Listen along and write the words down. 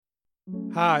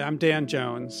Hi, I'm Dan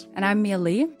Jones. And I'm Mia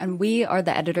Lee, and we are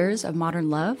the editors of Modern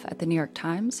Love at the New York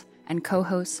Times and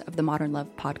co-hosts of the Modern Love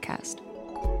podcast.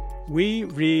 We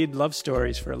read love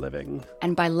stories for a living.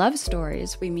 And by love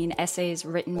stories, we mean essays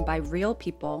written by real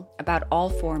people about all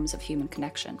forms of human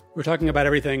connection. We're talking about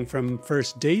everything from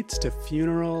first dates to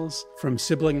funerals, from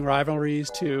sibling rivalries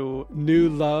to new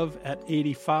love at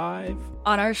 85.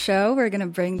 On our show, we're going to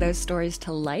bring those stories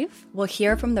to life. We'll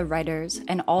hear from the writers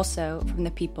and also from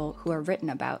the people who are written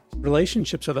about.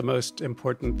 Relationships are the most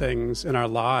important things in our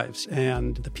lives,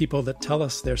 and the people that tell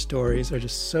us their stories are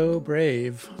just so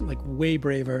brave, like way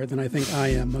braver than I think I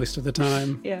am most of the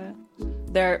time. Yeah.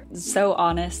 They're so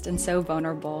honest and so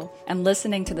vulnerable. And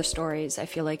listening to the stories, I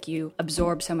feel like you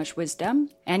absorb so much wisdom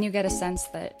and you get a sense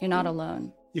that you're not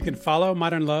alone. You can follow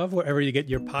Modern Love wherever you get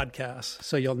your podcasts,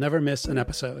 so you'll never miss an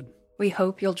episode. We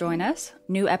hope you'll join us.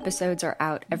 New episodes are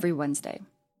out every Wednesday.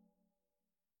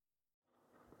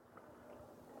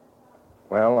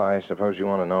 Well, I suppose you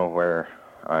want to know where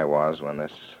I was when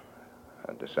this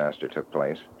disaster took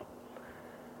place.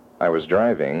 I was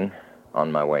driving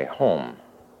on my way home,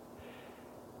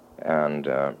 and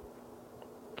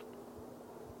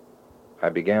I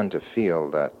began to feel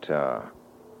that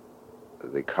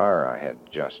the car I had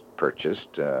just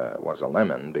purchased was a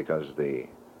lemon because the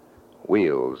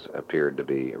wheels appeared to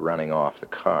be running off the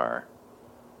car.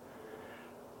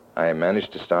 I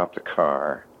managed to stop the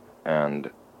car, and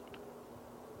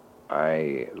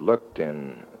I looked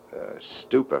in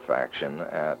stupefaction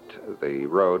at the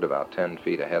road about 10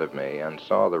 feet ahead of me and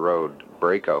saw the road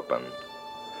break open.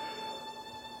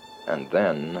 And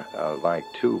then, like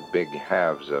two big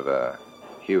halves of a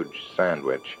huge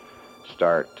sandwich,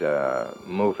 start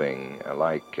moving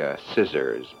like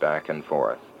scissors back and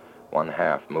forth. One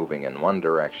half moving in one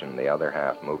direction, the other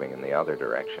half moving in the other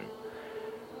direction.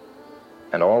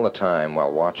 And all the time,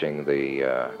 while watching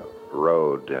the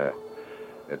road,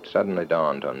 it suddenly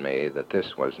dawned on me that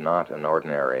this was not an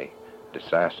ordinary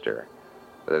disaster,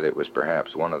 that it was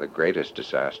perhaps one of the greatest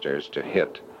disasters to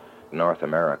hit North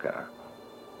America.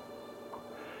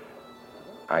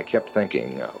 I kept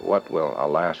thinking, what will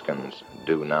Alaskans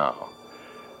do now?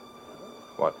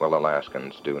 What will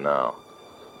Alaskans do now?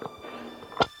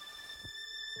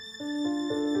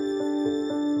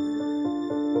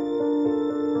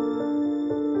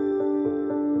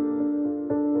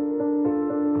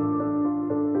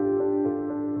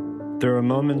 There are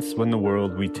moments when the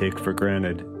world we take for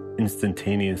granted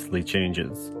instantaneously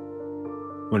changes,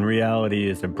 when reality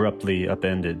is abruptly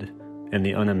upended and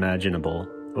the unimaginable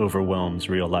overwhelms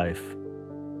real life.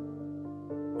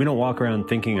 We don't walk around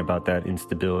thinking about that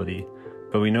instability,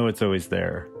 but we know it's always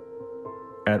there.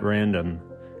 At random,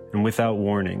 and without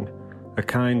warning, a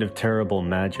kind of terrible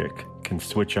magic can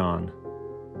switch on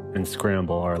and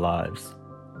scramble our lives.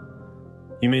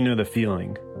 You may know the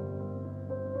feeling.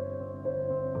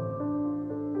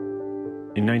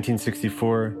 In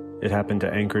 1964, it happened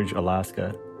to Anchorage,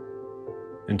 Alaska,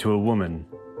 and to a woman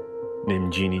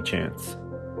named Genie Chance.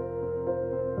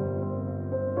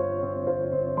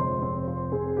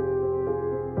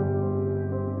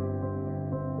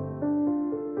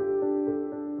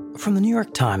 From the New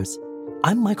York Times,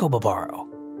 I'm Michael Barbaro.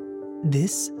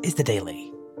 This is The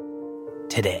Daily.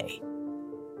 Today,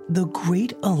 the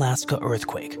Great Alaska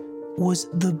Earthquake was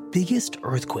the biggest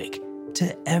earthquake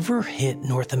to ever hit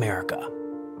North America.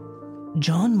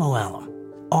 John Mooallem,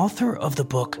 author of the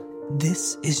book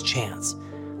This Is Chance,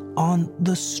 on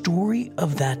the story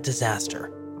of that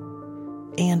disaster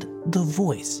and the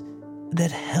voice that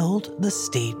held the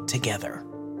state together.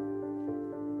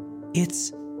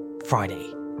 It's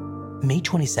Friday, May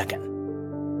 22nd.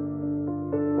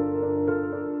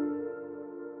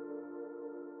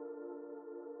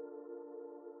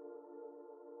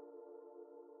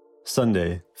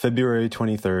 Sunday, February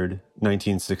 23rd,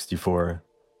 1964.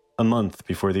 A month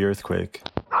before the earthquake.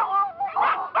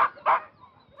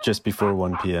 Just before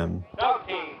 1 p.m. No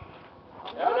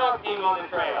team on the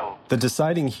trail. The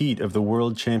deciding heat of the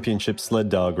World Championship sled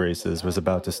dog races was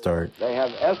about to start. They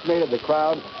have estimated the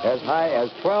crowd as high as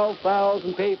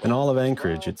 12,000 people. And all of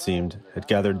Anchorage, it seemed, had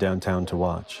gathered downtown to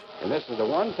watch. And this is the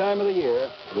one time of the year,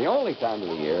 the only time of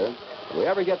the year, we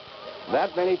ever get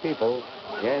that many people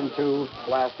into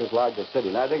Alaska's largest city.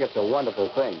 And I think it's a wonderful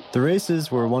thing. The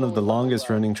races were one of the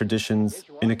longest-running traditions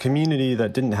in a community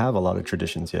that didn't have a lot of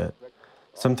traditions yet.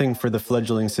 Something for the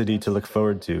fledgling city to look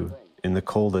forward to in the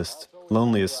coldest,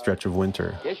 loneliest stretch of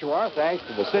winter. Yes, you are, thanks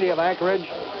to the city of Anchorage.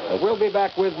 We'll be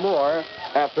back with more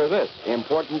after this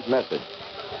important message.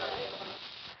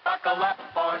 Buckle up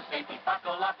for safety,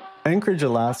 buckle up. Anchorage,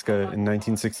 Alaska in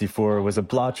 1964 was a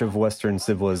blotch of Western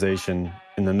civilization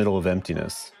in the middle of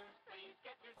emptiness.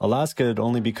 Alaska had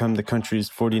only become the country's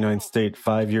 49th state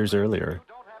 5 years earlier,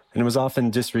 and it was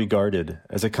often disregarded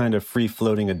as a kind of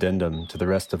free-floating addendum to the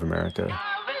rest of America.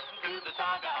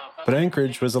 But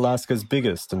Anchorage was Alaska's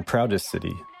biggest and proudest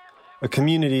city, a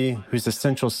community whose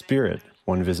essential spirit,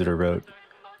 one visitor wrote,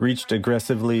 reached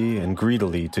aggressively and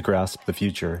greedily to grasp the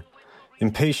future,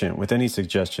 impatient with any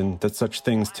suggestion that such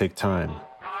things take time.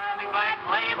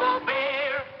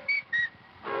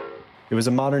 It was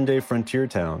a modern-day frontier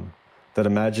town that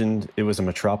imagined it was a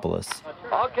metropolis,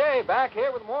 Okay, back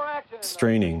here with more action.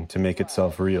 straining to make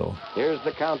itself real. Here's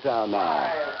the countdown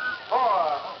now.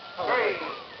 4, 3,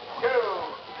 2,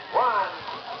 1,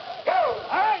 go!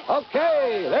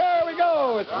 Okay, there we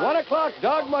go. It's 1 o'clock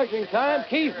dog mushing time.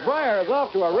 Keith Breyer is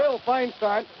off to a real fine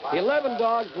start. 11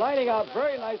 dogs lining out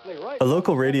very nicely right. A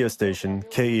local radio station,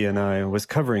 KENI, was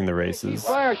covering the races,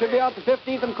 Breyer should be out the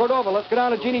 15th in Cordova. Let's go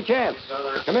down to Genie Chance.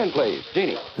 Come in, please.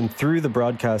 Genie. and threw the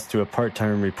broadcast to a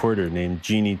part-time reporter named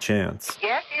Genie Chance,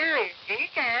 Yes, here is Genie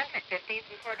Chance at 15th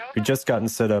and Cordova. who'd just gotten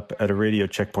set up at a radio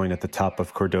checkpoint at the top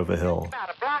of Cordova Hill, About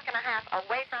a block and a half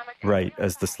away from us. right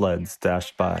as the sleds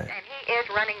dashed by. And he is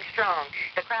running strong.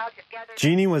 The crowds have gathered.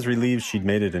 Jeannie was relieved she'd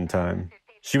made it in time.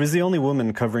 She was the only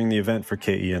woman covering the event for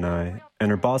KENI,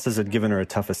 and her bosses had given her a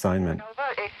tough assignment.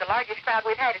 It's the largest crowd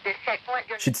we've had at this checkpoint.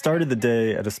 She'd started the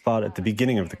day at a spot at the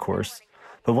beginning of the course,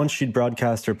 but once she'd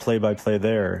broadcast her play-by-play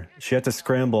there, she had to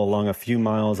scramble along a few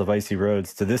miles of icy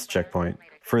roads to this checkpoint,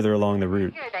 further along the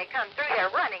route, Here they come through. They're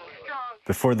running strong.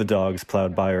 before the dogs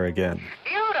plowed by her again.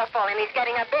 Beautiful, and he's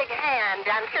getting a big hand.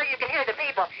 I'm sure you can hear the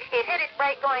people. He's hit his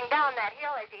brake going down that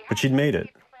hill as he... But she'd made it,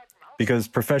 because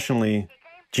professionally,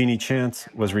 Genie Chance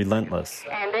was relentless.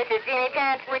 And this is Genie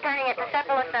Chance returning at the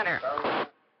Cephalus Center.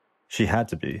 She had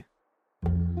to be.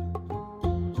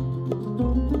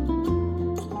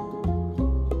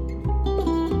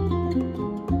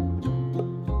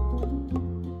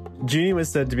 Jeannie was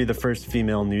said to be the first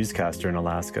female newscaster in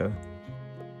Alaska.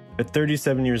 At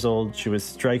 37 years old, she was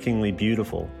strikingly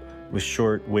beautiful, with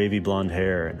short, wavy blonde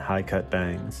hair and high-cut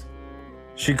bangs.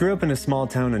 She grew up in a small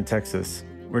town in Texas,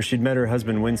 where she'd met her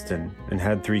husband Winston and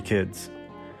had 3 kids.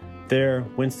 There,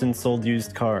 Winston sold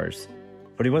used cars,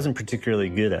 but he wasn't particularly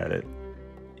good at it.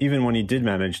 Even when he did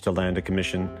manage to land a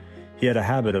commission, he had a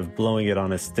habit of blowing it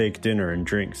on a steak dinner and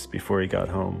drinks before he got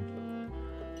home.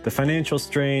 The financial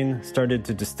strain started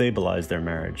to destabilize their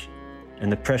marriage,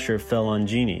 and the pressure fell on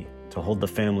Jeannie to hold the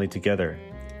family together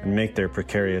and make their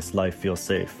precarious life feel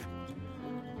safe.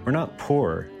 "We're not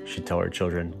poor," she'd tell her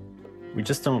children. "We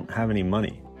just don't have any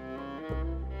money."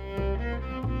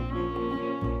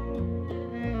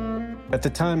 At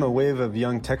the time, a wave of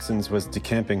young Texans was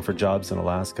decamping for jobs in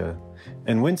Alaska,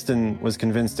 and Winston was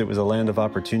convinced it was a land of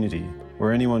opportunity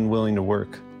where anyone willing to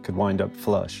work could wind up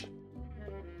flush.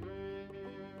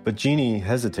 But Jeannie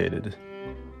hesitated.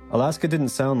 Alaska didn't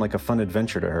sound like a fun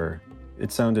adventure to her.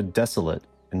 It sounded desolate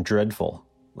and dreadful,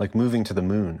 like moving to the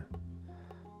moon.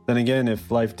 Then again, if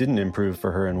life didn't improve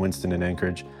for her and Winston in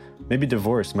Anchorage, maybe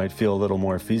divorce might feel a little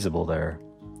more feasible there.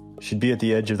 She'd be at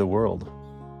the edge of the world.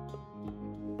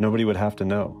 Nobody would have to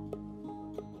know.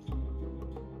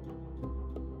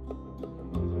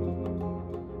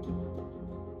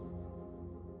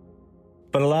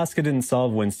 But Alaska didn't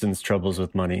solve Winston's troubles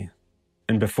with money,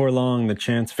 and before long, the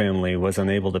Chance family was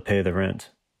unable to pay the rent.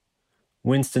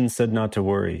 Winston said not to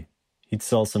worry. He'd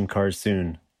sell some cars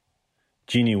soon.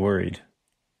 Jeannie worried.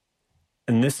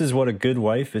 "And this is what a good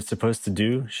wife is supposed to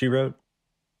do," she wrote.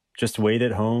 "Just wait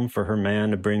at home for her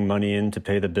man to bring money in to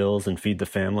pay the bills and feed the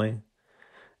family?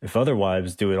 If other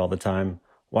wives do it all the time,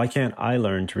 why can't I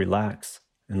learn to relax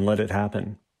and let it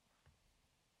happen?"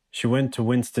 She went to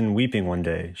Winston weeping one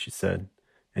day, she said,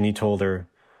 and he told her,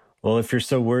 "Well, if you're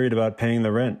so worried about paying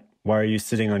the rent, why are you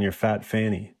sitting on your fat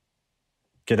fanny?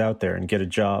 Get out there and get a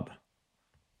job."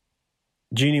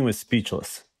 Jeannie was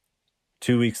speechless.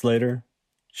 2 weeks later,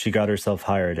 she got herself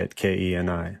hired at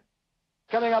KENI.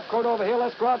 Coming up Cordova Hill,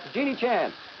 let's go out to Genie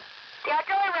Chance. Yeah,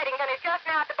 Joey Reddington is just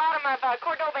now at the bottom of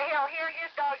Cordova Hill. Here,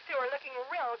 his dogs, too, are looking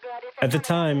real good. It's At the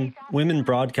time, women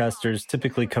broadcasters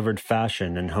typically covered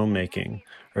fashion and homemaking,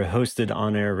 or hosted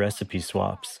on-air recipe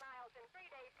swaps.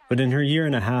 But in her year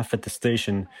and a half at the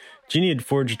station, Jeannie had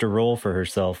forged a role for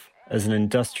herself as an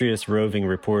industrious roving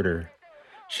reporter.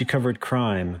 She covered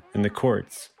crime in the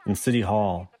courts and City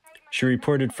Hall. She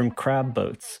reported from crab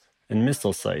boats and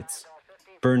missile sites,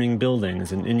 burning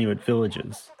buildings in Inuit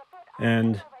villages,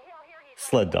 and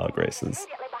sled dog races.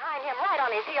 Behind him, right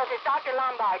on his heels, is Dr.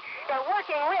 Lombard. They're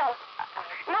working real...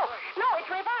 No, it's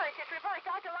reversed. It's reversed.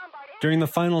 Dr. Lombard... During the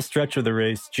final stretch of the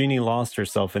race, Jeannie lost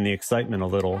herself in the excitement a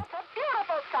little It's a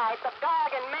beautiful sight, the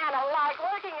dog and man alike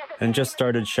working as a... and just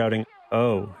started shouting,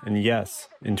 oh, and yes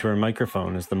into her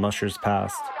microphone as the mushers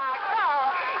passed.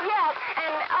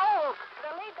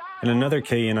 And another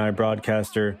KENI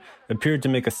broadcaster appeared to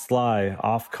make a sly,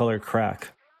 off-color crack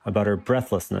about her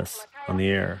breathlessness on the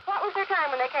air. What was their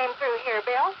time when they came through here,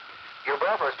 Bill? You're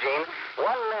breathless, Gene. 1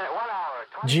 minute, 1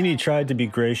 hour. Jeannie tried to be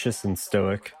gracious and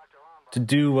stoic, to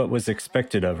do what was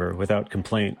expected of her without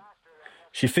complaint.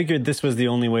 She figured this was the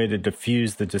only way to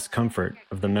diffuse the discomfort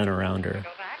of the men around her.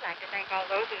 I'd like to thank all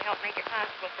those who helped make it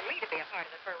possible for me to be a part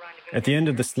of the fur rendezvous. At the end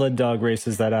of the sled dog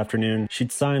races that afternoon,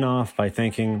 she'd sign off by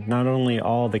thanking not only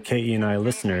all the KENI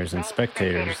listeners and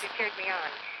spectators, who cheered me on.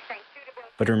 Thanks to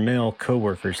Bill. but her male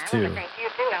co-workers I want too. to thank you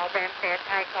too, Al Bramstead,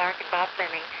 Ty Clark, and Bob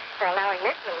Fleming, for allowing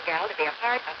this little gal to be a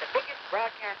part of the biggest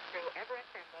broadcast crew ever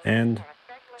assembled. And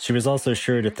she was also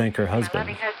sure to thank her My husband.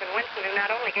 loving husband Winston, who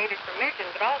not only gave his permission,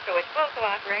 but also his full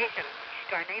cooperation.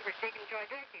 To our neighbors, Dick and Joy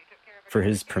Duke, who took care of For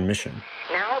his permission.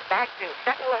 Now back to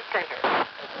Settler Center.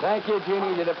 Thank you,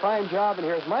 Genie. You did a fine job. And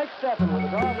here's Mike Steffen with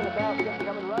the dog in the basket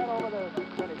coming right over the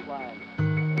finish line.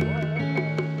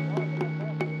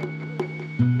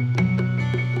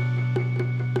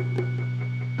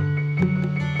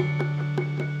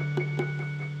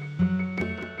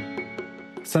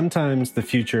 Sometimes the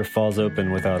future falls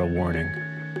open without a warning.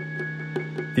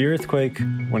 The earthquake,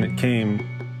 when it came,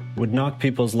 would knock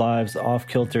people's lives off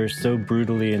kilter so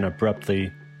brutally and abruptly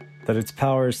that its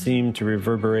power seemed to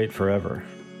reverberate forever.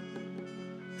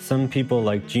 Some people,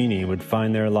 like Genie, would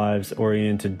find their lives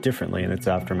oriented differently in its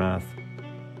aftermath.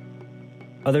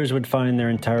 Others would find their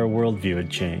entire worldview had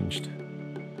changed.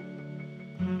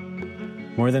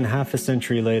 More than half a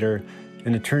century later,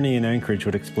 an attorney in Anchorage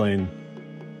would explain,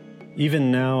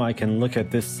 "Even now I can look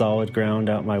at this solid ground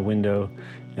out my window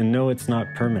and know it's not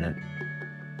permanent.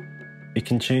 It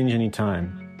can change any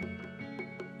time.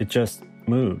 It just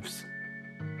moves.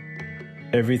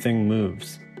 Everything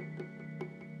moves."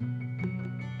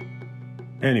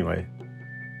 Anyway,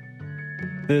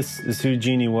 this is who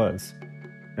Genie was,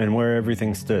 and where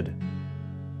everything stood,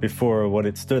 before what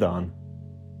it stood on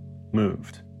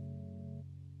moved.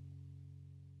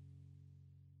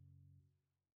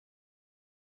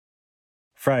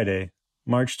 Friday,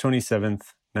 March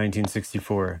 27th,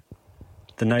 1964,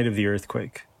 the night of the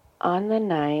earthquake. On the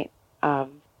night of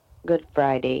Good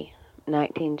Friday,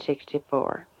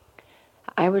 1964,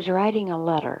 I was writing a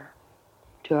letter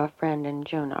to a friend in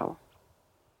Juneau.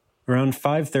 Around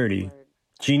 5:30,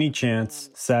 Jeannie Chance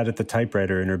sat at the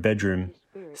typewriter in her bedroom,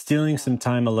 stealing some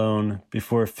time alone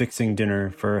before fixing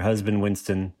dinner for her husband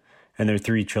Winston and their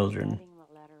 3 children,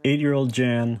 8-year-old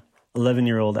Jan,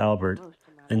 11-year-old Albert,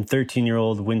 and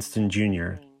 13-year-old Winston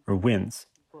Jr., or Wins,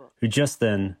 who just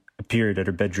then appeared at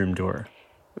her bedroom door.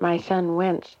 My son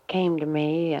Wince came to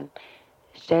me and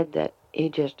said that he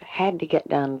just had to get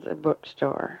down to the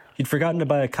bookstore. He'd forgotten to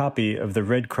buy a copy of the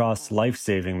Red Cross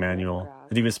life-saving manual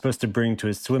that he was supposed to bring to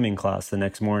his swimming class the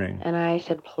next morning. And I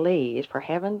said, please, for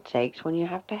heaven's sakes, when you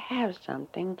have to have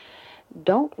something,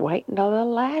 don't wait until the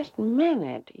last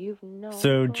minute.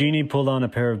 So Jeannie pulled on a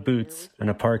pair of boots and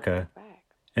a parka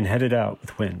and headed out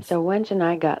with Wins. So Wince and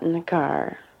I got in the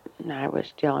car, and I was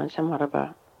still in somewhat of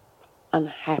a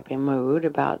unhappy mood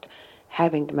about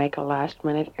having to make a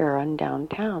last-minute errand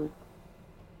downtown.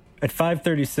 At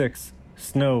 5:36,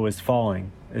 snow was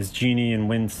falling as Jeannie and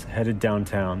Wins headed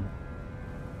downtown.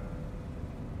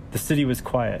 The city was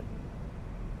quiet.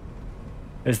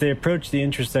 As they approached the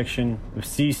intersection of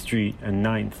C Street and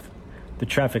 9th, the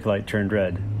traffic light turned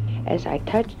red. As I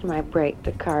touched my brake,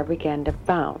 the car began to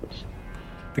bounce.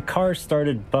 The car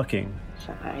started bucking.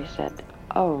 So I said,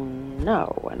 oh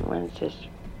no, and Wins says,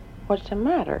 what's the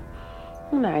matter?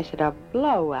 And I said, a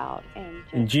blowout.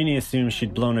 And Jeannie assumed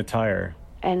she'd blown a tire.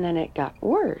 And then it got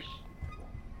worse.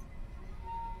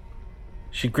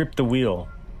 She gripped the wheel.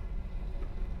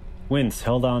 Wins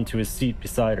held on to his seat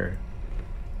beside her.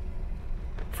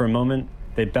 For a moment,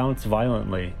 they bounced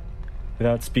violently,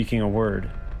 without speaking a word.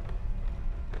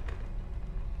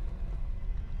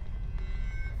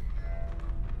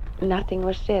 Nothing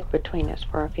was said between us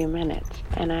for a few minutes.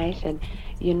 And I said,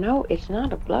 you know, it's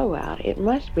not a blowout. It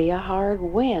must be a hard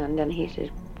wind. And he says,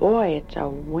 boy, it's a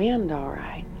wind, all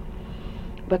right.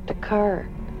 But the car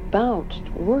bounced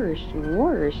worse and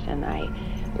worse, and I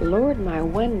lowered my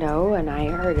window, and I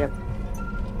heard a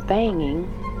banging,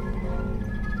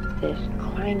 this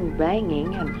clang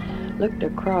banging, and looked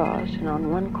across, and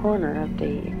on one corner of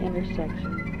the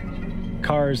intersection,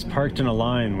 cars parked in a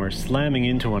line were slamming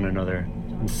into one another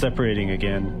and separating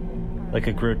again, like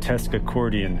a grotesque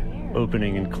accordion,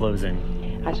 opening and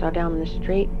closing. I saw down the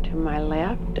street to my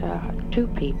left 2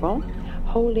 people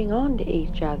holding on to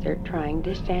each other, trying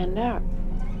to stand up.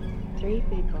 3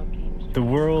 people came The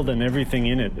world and everything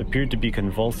in it appeared to be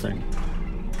convulsing.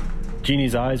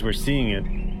 Genie's eyes were seeing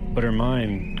it, but her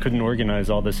mind couldn't organize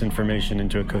all this information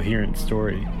into a coherent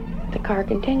story. The car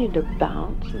continued to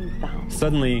bounce and bounce.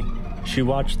 Suddenly, she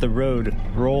watched the road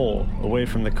roll away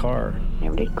from the car.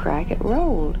 Never did crack, it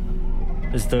rolled.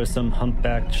 As though some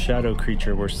humpbacked shadow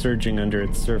creature were surging under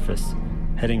its surface,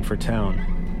 heading for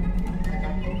town.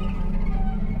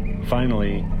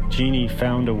 Finally, Genie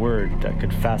found a word that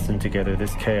could fasten together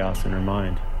this chaos in her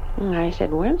mind. And I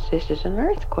said, Wentz, this is an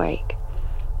earthquake.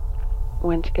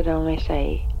 Wentz could only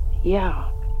say, yeah.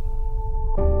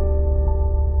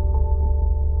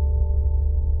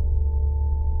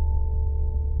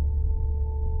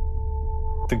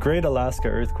 The Great Alaska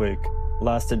Earthquake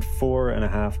lasted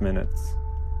 4.5 minutes.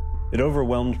 It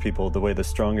overwhelmed people the way the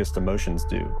strongest emotions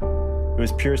do. It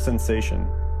was pure sensation,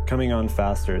 coming on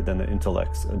faster than the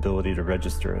intellect's ability to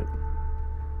register it.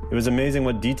 It was amazing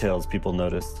what details people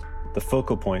noticed, the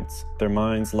focal points their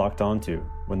minds locked onto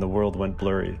when the world went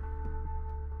blurry.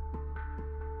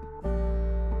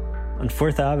 On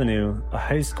 4th Avenue, a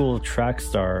high school track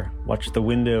star watched the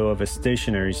window of a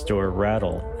stationery store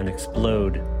rattle and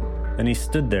explode, and he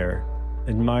stood there,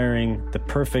 admiring the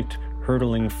perfect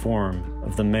hurtling form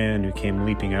of the man who came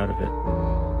leaping out of it.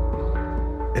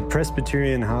 At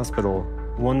Presbyterian Hospital,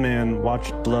 one man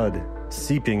watched blood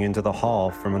seeping into the hall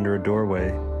from under a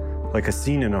doorway, like a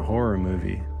scene in a horror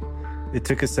movie. It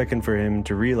took a second for him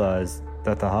to realize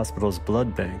that the hospital's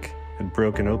blood bank had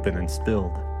broken open and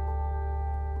spilled.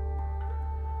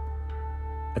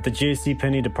 At the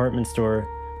JCPenney department store,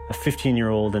 a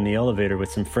 15-year-old in the elevator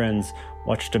with some friends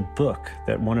watched a book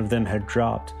that one of them had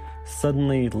dropped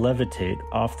suddenly levitate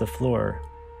off the floor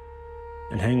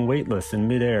and hang weightless in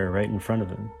midair right in front of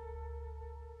him.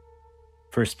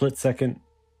 For a split second,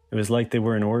 it was like they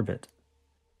were in orbit.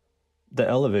 The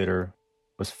elevator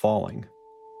was falling.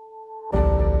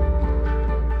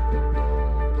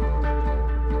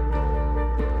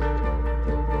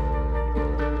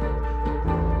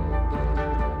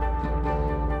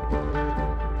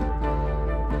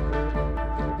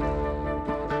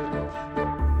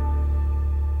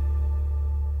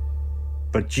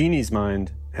 But Genie's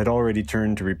mind had already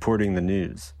turned to reporting the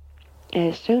news.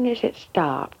 As soon as it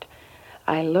stopped,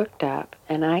 I looked up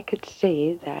and I could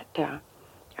see that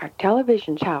our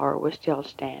television tower was still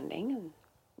standing.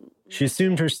 She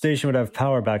assumed her station would have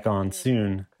power back on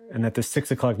soon, and that the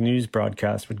 6 o'clock news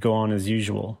broadcast would go on as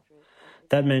usual.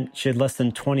 That meant she had less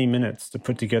than 20 minutes to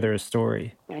put together a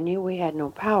story. I knew we had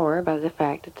no power by the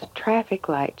fact that the traffic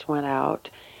lights went out,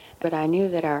 but I knew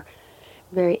that our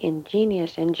very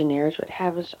ingenious engineers would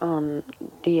have us on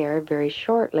the air very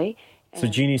shortly. So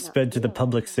Genie sped to the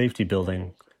public safety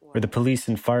building, where the police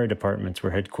and fire departments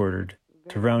were headquartered,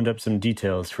 to round up some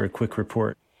details for a quick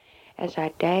report. As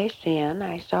I dashed in,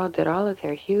 I saw that all of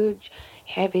their huge,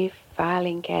 heavy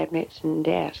filing cabinets and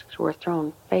desks were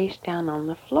thrown face down on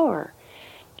the floor.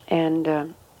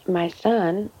 And my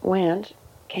son, Wentz,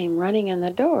 came running in the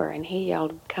door, and he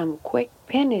yelled, "Come quick,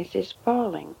 pennies is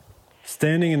falling."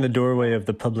 Standing in the doorway of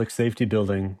the public safety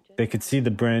building, they could see the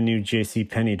brand new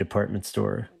JCPenney department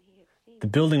store. The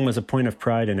building was a point of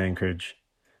pride in Anchorage.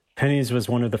 Penny's was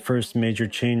one of the first major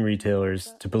chain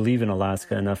retailers to believe in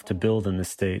Alaska enough to build in the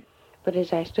state. But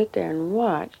as I stood there and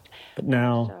watched... But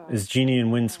now, as Genie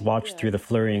and Wentz watched through the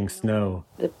flurrying snow,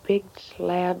 the big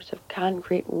slabs of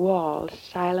concrete walls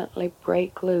silently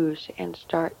break loose and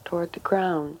start toward the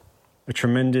ground. A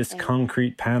tremendous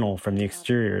concrete panel from the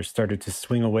exterior started to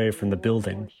swing away from the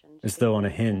building, as though on a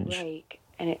hinge.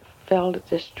 And it filled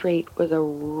the street with a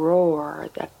roar,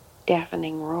 the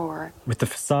deafening roar. With the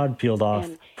facade peeled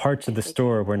off, parts of the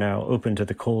store were now open to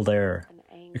the cold air,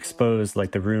 exposed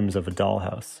like the rooms of a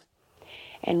dollhouse.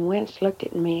 And Wentz looked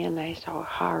at me, and I saw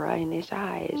horror in his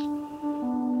eyes.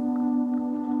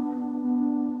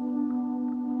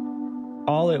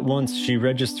 All at once, she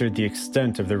registered the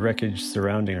extent of the wreckage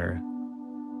surrounding her.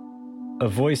 A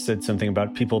voice said something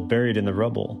about people buried in the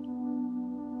rubble.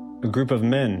 A group of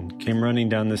men came running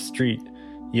down the street,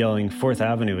 yelling, "4th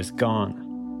Avenue is gone."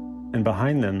 And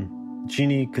behind them,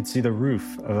 Genie could see the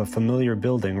roof of a familiar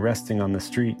building resting on the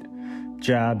street,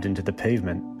 jabbed into the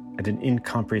pavement at an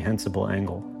incomprehensible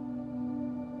angle.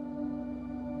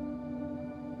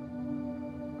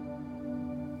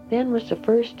 Then was the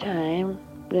first time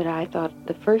that I thought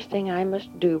the first thing I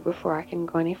must do before I can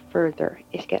go any further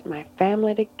is get my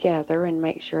family together and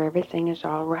make sure everything is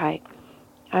all right.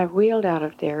 I wheeled out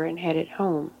of there and headed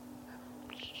home.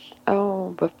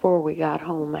 Oh, before we got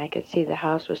home, I could see the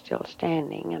house was still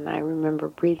standing, and I remember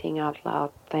breathing out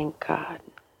loud, "Thank God."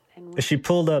 As she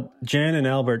pulled up, Jan and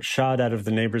Albert shot out of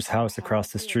the neighbor's house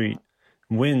across the street,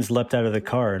 Wins leapt out of the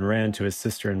car and ran to his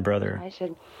sister and brother. I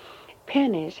said,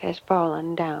 Penny's has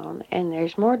fallen down, and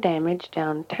there's more damage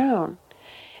downtown.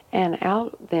 And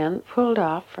Al then pulled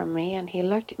off from me, and he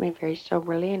looked at me very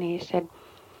soberly, and he said,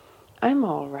 I'm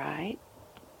all right.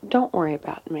 Don't worry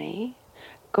about me.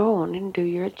 Go on and do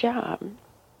your job.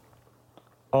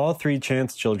 All three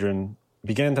Chance children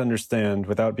began to understand,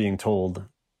 without being told,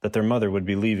 that their mother would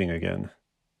be leaving again.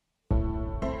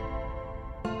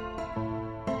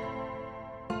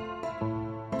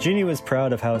 Genie was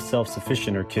proud of how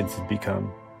self-sufficient her kids had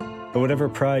become, but whatever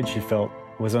pride she felt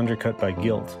was undercut by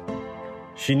guilt.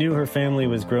 She knew her family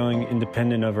was growing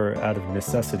independent of her out of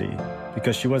necessity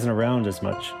because she wasn't around as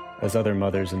much as other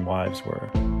mothers and wives were.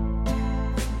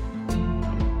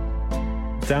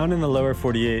 Down in the lower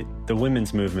 48, the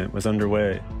women's movement was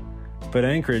underway, but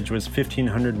Anchorage was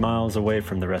 1,500 miles away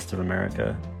from the rest of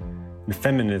America, and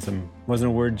feminism wasn't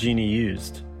a word Genie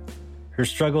used. Her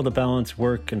struggle to balance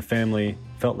work and family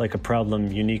felt like a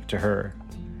problem unique to her,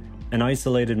 and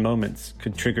isolated moments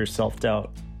could trigger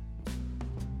self-doubt.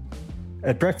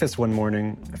 At breakfast one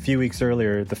morning, a few weeks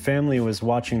earlier, the family was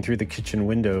watching through the kitchen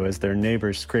window as their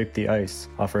neighbor scraped the ice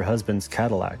off her husband's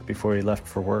Cadillac before he left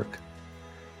for work.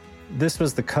 This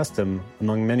was the custom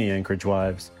among many Anchorage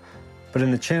wives, but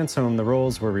in the Chance home, the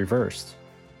roles were reversed.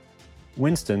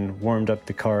 Winston warmed up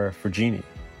the car for Genie.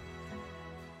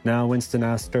 Now Winston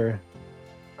asked her,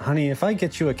 Honey, if I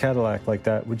get you a Cadillac like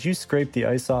that, would you scrape the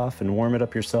ice off and warm it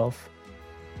up yourself?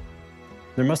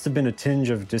 There must have been a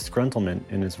tinge of disgruntlement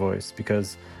in his voice,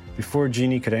 because before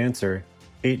Genie could answer,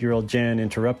 8-year-old Jan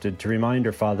interrupted to remind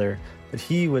her father that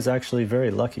he was actually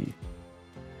very lucky.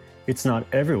 It's not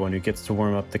everyone who gets to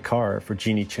warm up the car for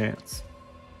Genie Chance.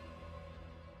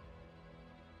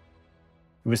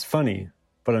 It was funny,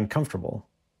 but uncomfortable.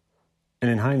 And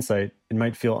in hindsight, it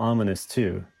might feel ominous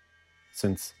too,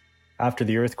 since after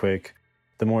the earthquake,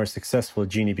 the more successful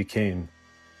Genie became,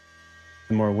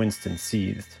 the more Winston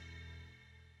seethed.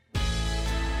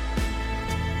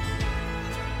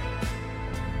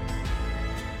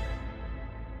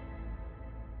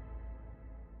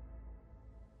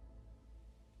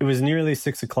 It was nearly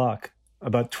 6 o'clock,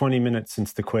 about 20 minutes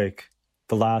since the quake,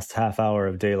 the last half hour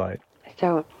of daylight.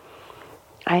 So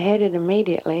I headed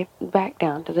immediately back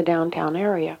down to the downtown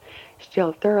area,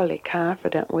 still thoroughly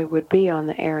confident we would be on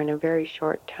the air in a very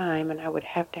short time, and I would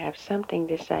have to have something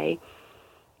to say.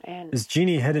 And as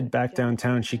Genie headed back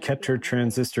downtown, she kept her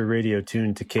transistor radio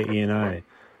tuned to KENI,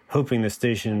 hoping the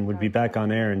station would be back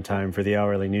on air in time for the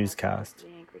hourly newscast.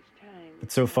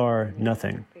 But so far,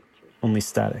 nothing. Only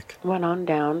static. Went on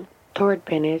down toward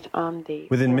Penny's on the...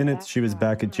 Within minutes, she was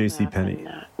back at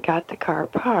JCPenney. Got the car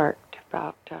parked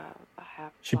about a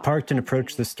half... She parked and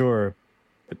approached the store,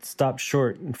 but stopped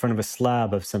short in front of a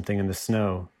slab of something in the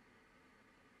snow.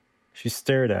 She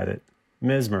stared at it,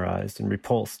 mesmerized and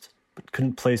repulsed, but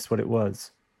couldn't place what it was.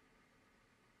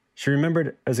 She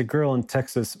remembered as a girl in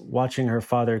Texas watching her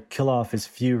father kill off his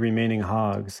few remaining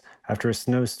hogs after a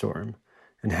snowstorm,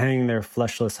 and hang their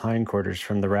fleshless hindquarters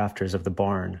from the rafters of the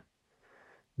barn.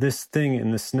 This thing in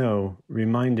the snow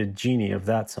reminded Genie of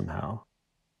that somehow.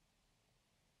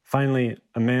 Finally,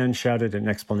 a man shouted an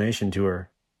explanation to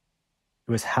her.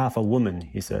 It was half a woman,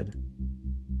 he said.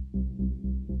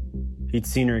 He'd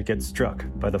seen her get struck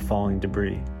by the falling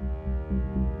debris.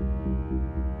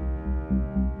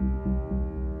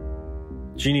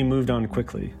 Genie moved on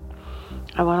quickly.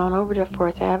 I went on over to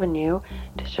 4th Avenue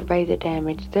to survey the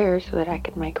damage there so that I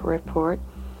could make a report.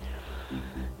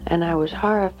 And I was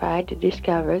horrified to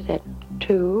discover that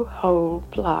 2 whole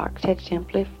blocks had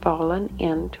simply fallen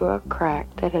into a crack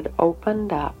that had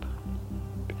opened up,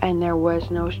 and there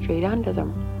was no street under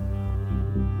them.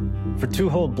 For 2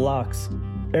 whole blocks,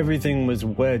 everything was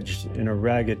wedged in a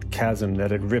ragged chasm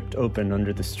that had ripped open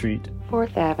under the street.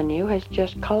 4th Avenue has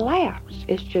just collapsed.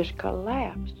 It's just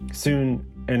collapsed. Soon,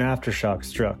 an aftershock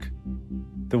struck.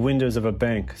 The windows of a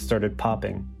bank started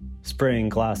popping, spraying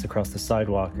glass across the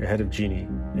sidewalk ahead of Genie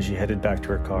as she headed back to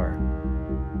her car.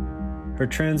 Her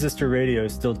transistor radio,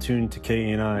 still tuned to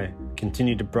KENI,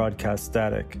 continued to broadcast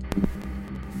static.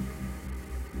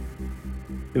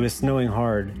 It was snowing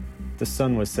hard, the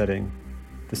sun was setting,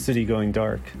 the city going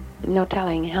dark. No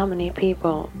telling how many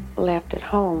people left at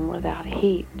home without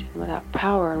heat, without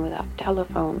power, and without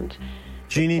telephones.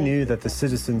 Genie knew that the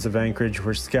citizens of Anchorage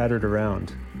were scattered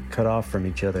around, cut off from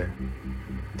each other.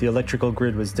 The electrical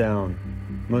grid was down.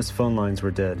 Most phone lines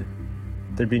were dead.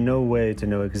 There'd be no way to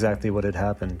know exactly what had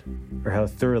happened, or how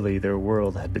thoroughly their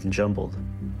world had been jumbled.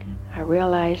 I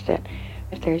realized that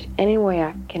if there's any way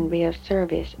I can be of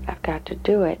service, I've got to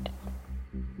do it.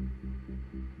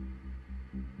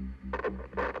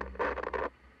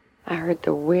 I heard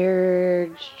the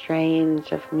weird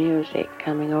strains of music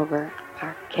coming over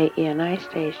our KENI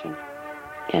station.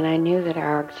 And I knew that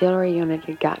our auxiliary unit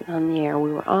had gotten on the air.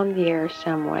 We were on the air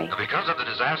some way. Because of the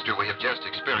disaster we have just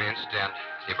experienced and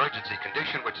the emergency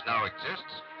condition which now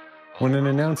exists... When an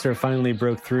announcer finally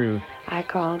broke through, I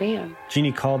called in.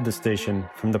 Genie called the station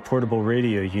from the portable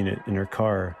radio unit in her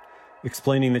car,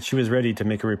 explaining that she was ready to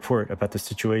make a report about the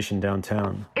situation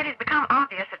downtown. It has become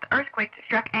obvious that the earthquake that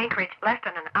struck Anchorage less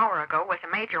than an hour ago was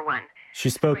a major one. She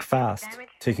spoke fast,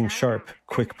 taking sharp,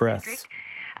 quick breaths.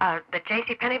 The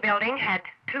J.C. building had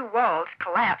 2 walls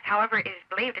collapse. However, it is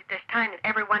believed at this time that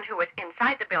everyone who was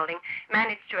inside the building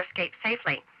managed to escape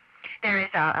safely. There is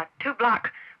a 2-block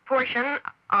portion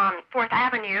on 4th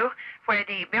Avenue where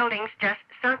the buildings just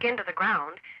sunk into the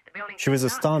ground. The building She was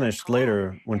astonished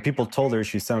later when people told her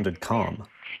she sounded calm.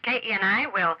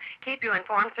 KENI will keep you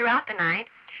informed throughout the night.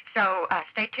 So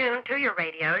stay tuned to your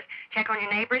radios. Check on your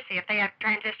neighbors, see if they have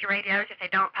transistor radios. If they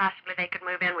don't, possibly they could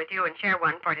move in with you and share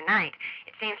one for tonight.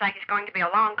 It seems like it's going to be a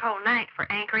long, cold night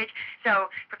for Anchorage, so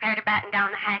prepare to batten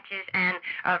down the hatches and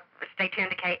stay tuned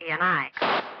to KENI.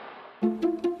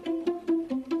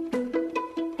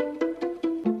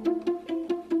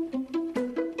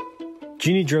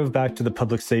 Genie drove back to the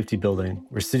public safety building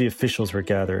where city officials were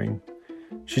gathering.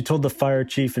 She told the fire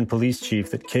chief and police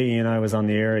chief that KENI was on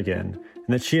the air again and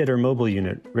that she had her mobile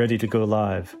unit ready to go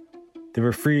live. They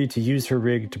were free to use her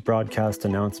rig to broadcast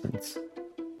announcements.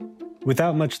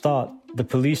 Without much thought, the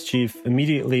police chief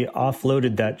immediately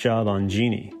offloaded that job on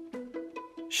Genie.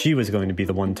 She was going to be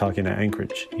the one talking to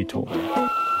Anchorage, he told her.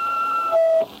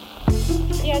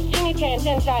 Yes, Genie Chance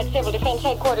inside Civil Defense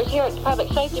Headquarters here at the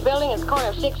Public Safety Building at the corner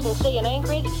of 6th and C in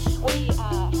Anchorage. We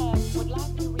would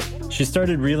like to reiterate... She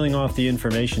started reeling off the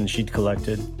information she'd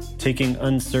collected, taking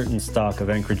uncertain stock of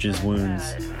Anchorage's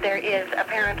wounds. There is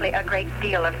apparently a great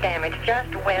deal of damage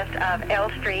just west of L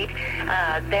Street,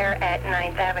 there at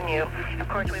 9th Avenue. Of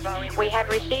course, we have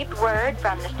received word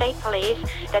from the state police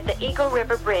that the Eagle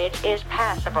River Bridge is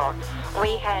passable.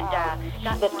 We had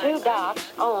the 2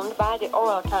 docks owned by the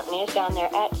oil companies down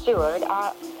there at Seward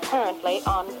are currently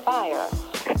on fire.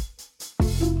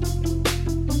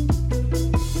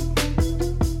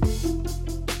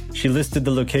 She listed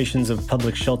the locations of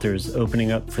public shelters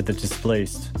opening up for the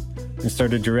displaced and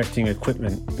started directing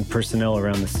equipment and personnel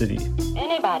around the city.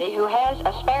 Anybody who has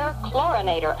a spare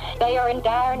chlorinator, they are in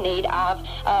dire need of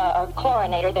a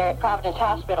chlorinator there at Providence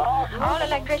Hospital. All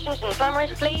electricians and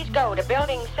plumbers, please go to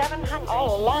Building 700.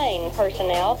 All line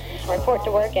personnel report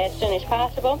to work as soon as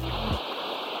possible.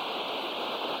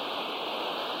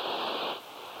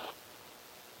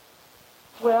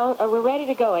 Well, we're ready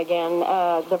to go again.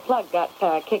 The plug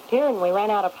got kicked here and we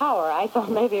ran out of power. I thought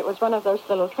maybe it was one of those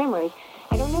little trimmers.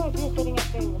 I don't know if you're sitting up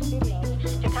there in the studio.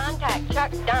 To contact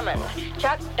Chuck Drummond.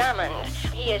 Chuck Drummond.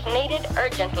 He is needed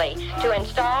urgently to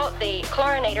install the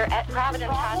chlorinator at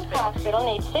Providence Hospital.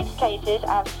 Needs 6 cases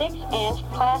of 6-inch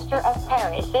plaster of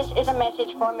Paris. This is a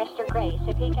message for Mr. Grace.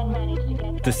 If he can manage to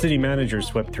get... The city manager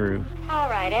swept through, All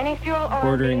right, any fuel oil...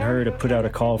 ordering her to put out a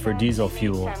call for diesel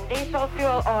fuel. Some diesel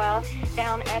fuel oil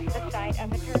down at the site of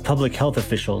the... A public health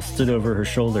official stood over her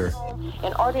shoulder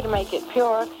In order to make it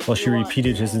pure... while she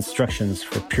repeated his instructions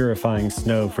for purifying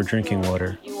snow for drinking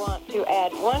water. You want to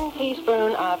add 1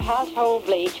 teaspoon of household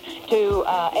bleach to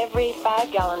every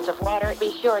 5 gallons of water.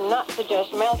 Be sure not to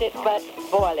just melt it, but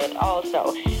boil it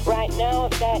also. Right now,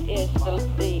 that is the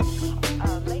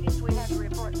latest we have to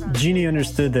report from... Genie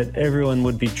understood that everyone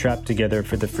would be trapped together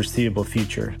for the foreseeable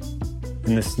future.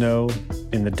 In the snow,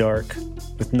 in the dark,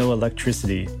 with no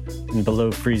electricity, and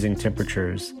below freezing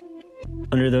temperatures.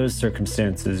 Under those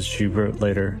circumstances, she wrote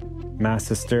later, mass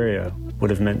hysteria would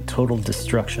have meant total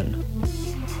destruction.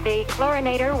 The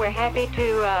chlorinator, we're happy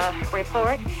to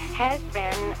report, has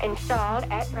been installed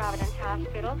at Providence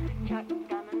Hospital. Chuck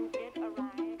Drummond did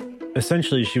arrive.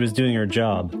 Essentially, she was doing her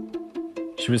job.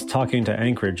 She was talking to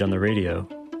Anchorage on the radio.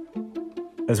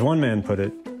 As one man put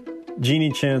it,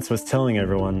 Genie Chance was telling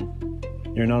everyone,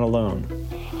 "You're not alone."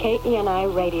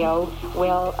 KENI radio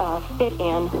will fit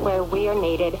in where we are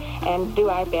needed and do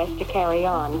our best to carry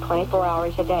on 24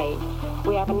 hours a day.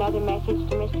 We have another message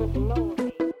to Mr. Noel.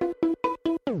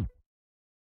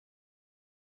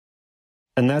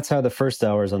 And that's how the first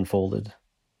hours unfolded.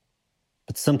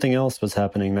 But something else was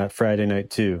happening that Friday night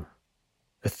too.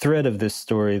 A thread of this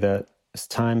story that, as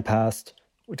time passed,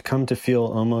 would come to feel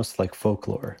almost like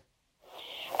folklore.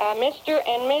 Mr.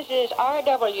 and Mrs.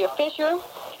 R.W. Fisher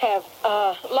have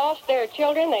lost their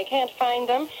children. They can't find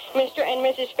them. Mr. and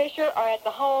Mrs. Fisher are at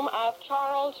the home of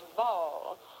Charles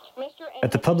Ball.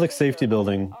 At the public safety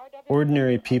building,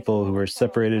 ordinary people who were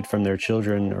separated from their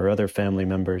children or other family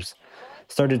members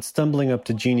started stumbling up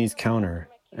to Genie's counter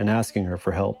and asking her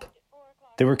for help.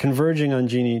 They were converging on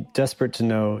Genie, desperate to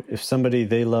know if somebody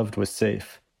they loved was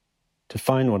safe, to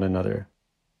find one another,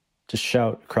 to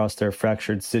shout across their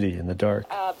fractured city in the dark.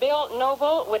 Bill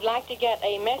Noble would like to get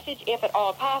a message, if at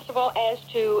all possible, as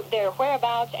to their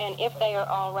whereabouts and if they are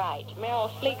all right.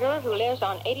 Merrill Flieger, who lives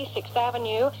on 86th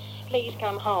Avenue, please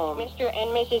come home. Mr. and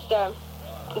Mrs.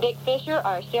 Dick Fisher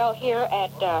are still here at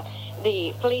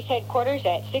the police headquarters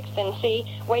at 6th and C,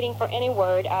 waiting for any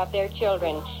word of their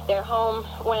children. Their home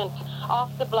went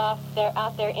off the bluff. They're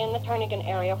out there in the Turnigan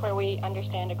area where we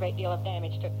understand a great deal of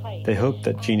damage took place. They hoped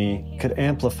that Genie could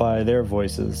amplify their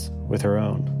voices with her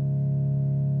own.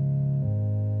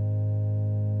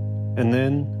 And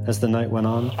then, as the night went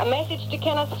on, a message to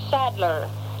Kenneth Sadler.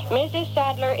 Mrs.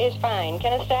 Sadler is fine.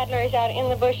 Kenneth Sadler is out in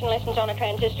the bush and listens on a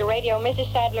transistor radio.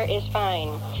 Mrs. Sadler is fine.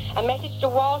 A message to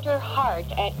Walter Hart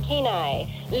at Kenai.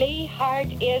 Lee Hart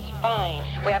is fine.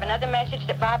 We have another message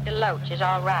that Bob DeLoach is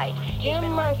all right. Jim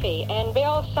Murphy and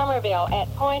Bill Somerville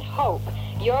at Point Hope.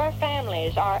 Your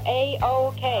families are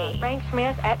A-OK. Frank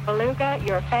Smith at Beluga.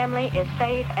 Your family is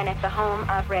safe and at the home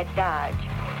of Red Dodge.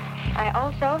 I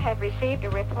also have received a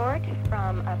report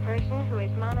from a person who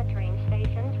is monitoring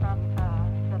stations from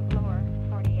the lower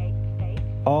 48 states.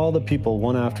 All the people,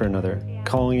 one after another,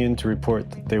 calling in to report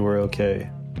that they were okay.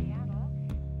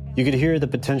 You could hear the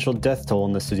potential death toll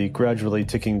in the city gradually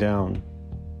ticking down.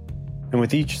 And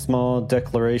with each small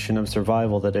declaration of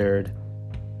survival that aired,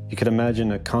 you could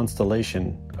imagine a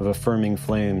constellation of affirming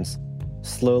flames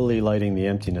slowly lighting the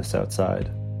emptiness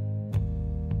outside.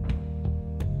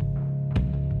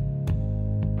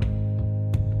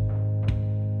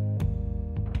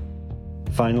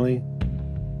 Finally,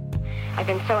 I've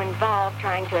been so involved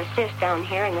trying to assist down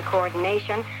here in the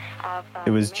coordination of...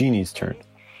 it was Genie's turn.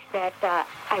 That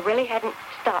I really hadn't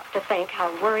stopped to think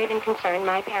how worried and concerned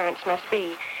my parents must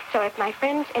be. So if my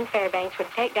friends in Fairbanks would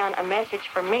take down a message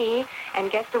for me and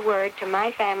get the word to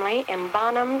my family in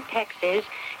Bonham, Texas,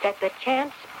 that the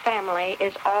Chance family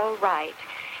is all right,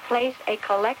 place a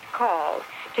collect call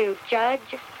to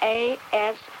Judge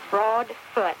A.S.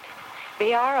 Broadfoot,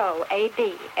 Broadfoot,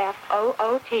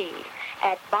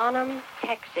 at Bonham,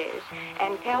 Texas,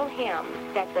 and tell him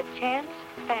that the Chance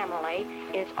family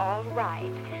is all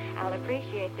right. I'll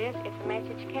appreciate this if the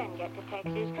message can get to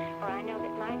Texas, for I know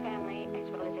that my family, as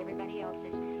well as everybody else's,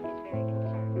 is very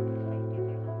concerned with the safety of their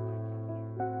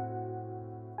loved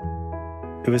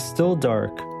ones. It was still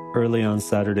dark early on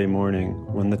Saturday morning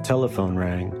when the telephone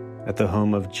rang at the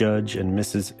home of Judge and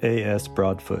Mrs. A.S.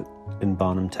 Broadfoot in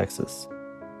Bonham, Texas.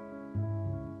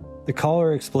 The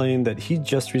caller explained that he'd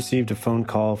just received a phone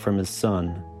call from his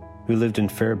son, who lived in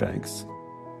Fairbanks.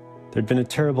 There'd been a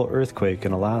terrible earthquake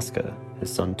in Alaska,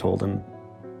 his son told him.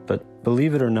 But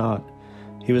believe it or not,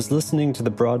 he was listening to the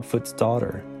Broadfoot's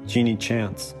daughter, Genie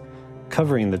Chance,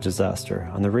 covering the disaster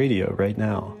on the radio right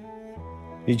now.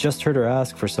 He just heard her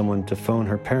ask for someone to phone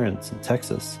her parents in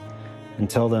Texas and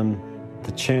tell them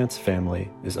the Chance family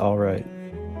is all right.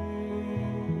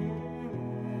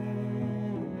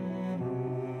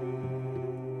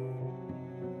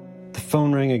 The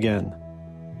phone rang again.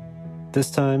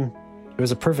 This time, it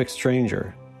was a perfect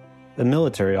stranger, a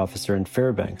military officer in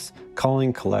Fairbanks,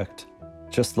 calling collect,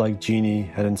 just like Genie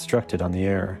had instructed on the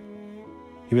air.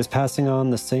 He was passing on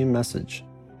the same message.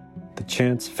 The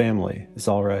Chance family is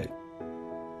all right.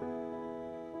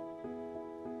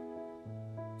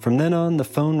 From then on, the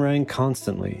phone rang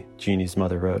constantly, Genie's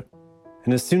mother wrote.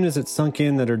 And as soon as it sunk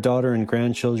in that her daughter and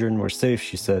grandchildren were safe,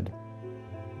 she said,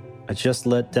 "I just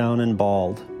let down and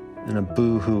bawled, and a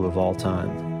boo-hoo of all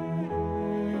time."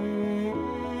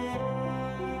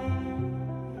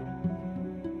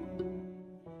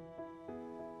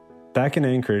 Back in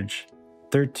Anchorage,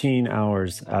 13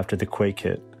 hours after the quake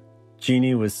hit,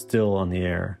 Genie was still on the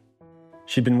air.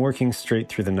 She'd been working straight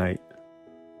through the night.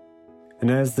 And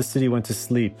as the city went to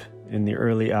sleep in the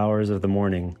early hours of the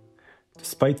morning,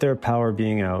 despite their power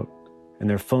being out and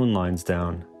their phone lines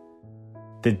down,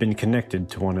 they'd been connected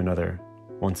to one another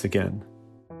once again.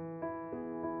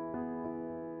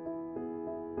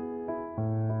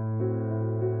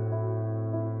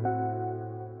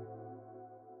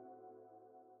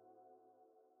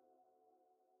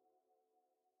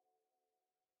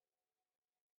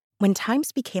 When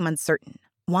times became uncertain,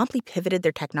 Womply pivoted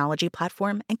their technology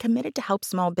platform and committed to help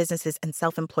small businesses and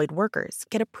self-employed workers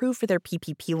get approved for their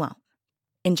PPP loan.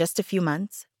 In just a few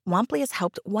months, Womply has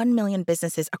helped 1 million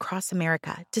businesses across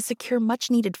America to secure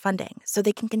much-needed funding so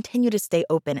they can continue to stay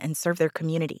open and serve their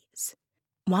communities.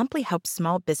 Womply helps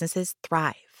small businesses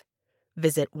thrive.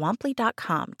 Visit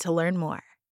womply.com to learn more.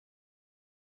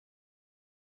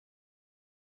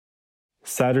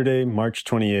 Saturday, March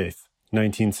 28th,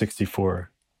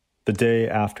 1964, the day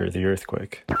after the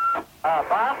earthquake.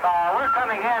 Bob, we're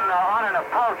coming in on an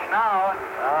approach now.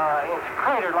 It's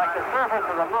cratered like the surface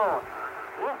of the moon.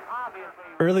 This obviously...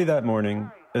 Early that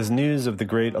morning, as news of the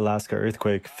great Alaska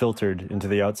earthquake filtered into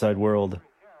the outside world,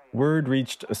 word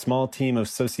reached a small team of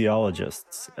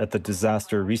sociologists at the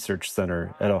Disaster Research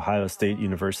Center at Ohio State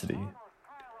University.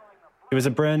 It was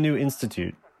a brand new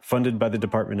institute funded by the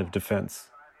Department of Defense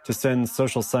to send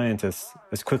social scientists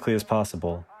as quickly as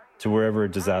possible to wherever a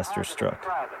disaster struck.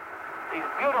 These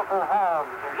beautiful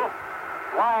homes are just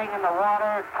lying in the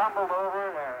water, tumbled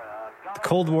over. The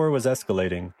Cold War was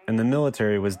escalating, and the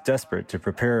military was desperate to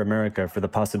prepare America for the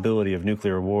possibility of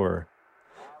nuclear war.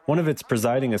 One of its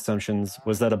presiding assumptions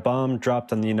was that a bomb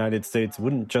dropped on the United States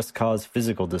wouldn't just cause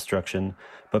physical destruction,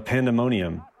 but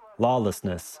pandemonium,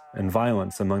 lawlessness, and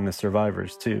violence among the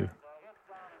survivors, too.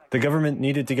 The government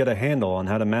needed to get a handle on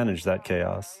how to manage that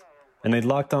chaos, and they'd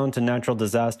locked on to natural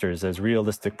disasters as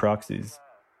realistic proxies.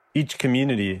 Each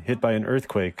community hit by an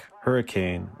earthquake,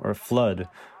 hurricane, or flood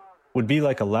would be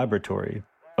like a laboratory,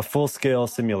 a full-scale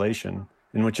simulation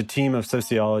in which a team of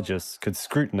sociologists could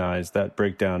scrutinize that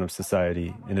breakdown of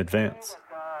society in advance.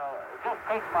 It just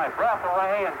takes my breath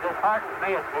away and disheartens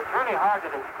me. It's really hard to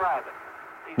describe it.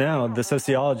 Now, the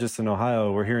sociologists in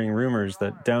Ohio were hearing rumors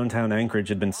that downtown Anchorage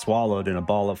had been swallowed in a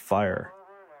ball of fire.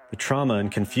 The trauma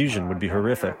and confusion would be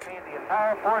horrific. The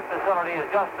entire port facility has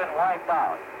just been wiped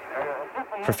out.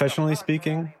 Professionally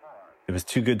speaking, it was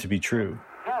too good to be true.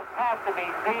 Just has to be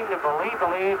seen to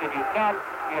believe, and you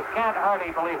can't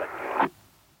hardly believe it.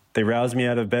 They roused me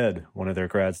out of bed, one of their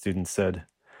grad students said.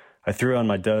 I threw on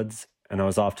my duds, and I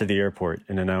was off to the airport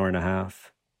in an hour and a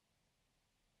half.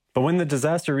 But when the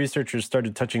disaster researchers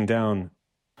started touching down...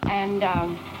 And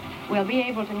we'll be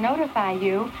able to notify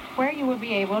you where you will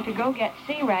be able to go get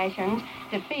sea rations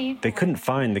to feed... They couldn't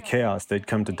find the chaos they'd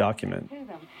come to document.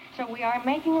 So we are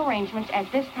making arrangements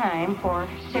at this time for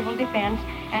civil defense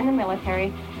and the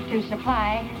military to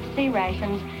supply sea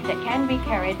rations that can be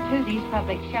carried to these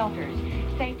public shelters.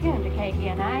 Stay tuned to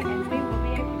KPNI, and we will be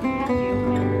able to tell you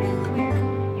when and where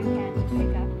you can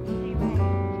pick up sea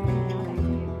rations.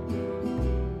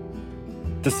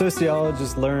 The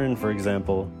sociologists learned, for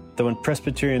example, that when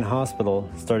Presbyterian Hospital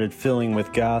started filling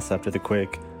with gas after the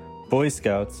quake, Boy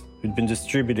Scouts, who'd been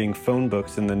distributing phone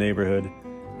books in the neighborhood,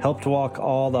 helped walk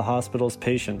all the hospital's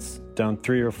patients down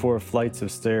 3 or 4 flights of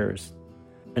stairs.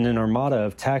 And an armada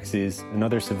of taxis and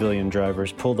other civilian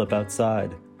drivers pulled up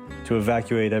outside to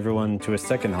evacuate everyone to a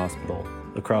second hospital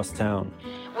across town.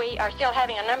 We are still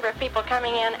having a number of people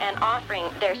coming in and offering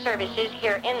their services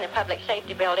here in the public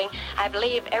safety building. I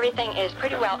believe everything is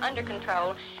pretty well under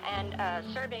control, and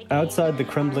survey... Outside the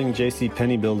crumbling J.C.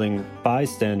 Penney building,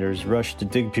 bystanders rushed to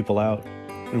dig people out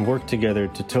and work together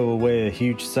to tow away a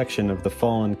huge section of the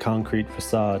fallen concrete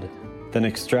facade, then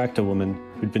extract a woman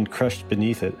who'd been crushed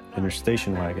beneath it in her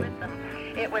station wagon.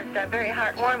 It was very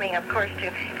heartwarming, of course,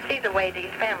 to see the way these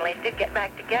families did get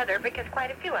back together, because quite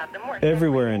a few of them were...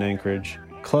 Everywhere in Anchorage,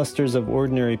 clusters of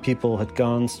ordinary people had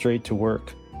gone straight to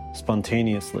work,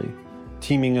 spontaneously,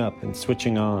 teaming up and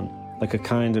switching on, like a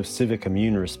kind of civic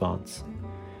immune response.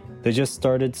 They just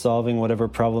started solving whatever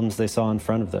problems they saw in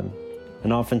front of them,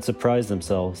 and often surprised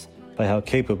themselves by how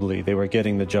capably they were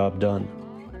getting the job done.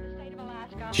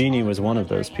 Genie was one of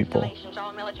those people.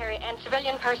 All military and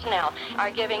civilian personnel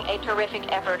are giving a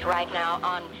terrific effort right now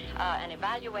on an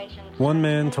evaluation. One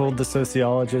man told the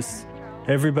sociologists,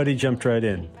 everybody jumped right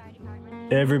in.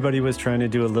 Everybody was trying to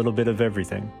do a little bit of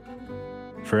everything.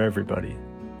 For everybody.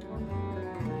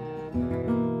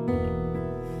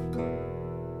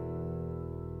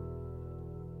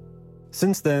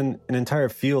 Since then, an entire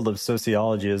field of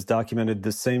sociology has documented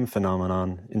this same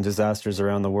phenomenon in disasters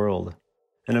around the world.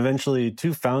 And eventually,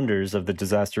 2 founders of the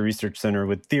Disaster Research Center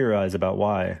would theorize about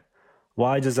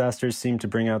why disasters seem to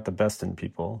bring out the best in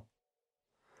people.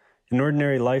 In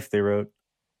ordinary life, they wrote,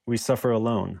 we suffer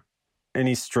alone.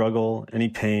 Any struggle, any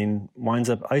pain winds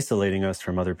up isolating us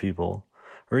from other people,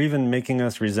 or even making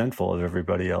us resentful of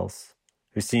everybody else,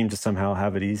 who seem to somehow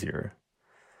have it easier.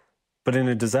 But in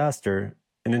a disaster,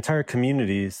 an entire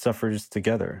community suffers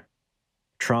together.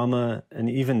 Trauma and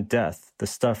even death, the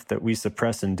stuff that we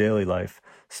suppress in daily life,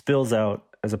 spills out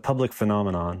as a public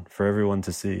phenomenon for everyone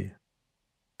to see.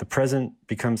 The present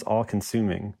becomes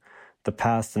all-consuming. The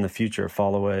past and the future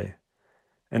fall away.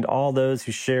 And all those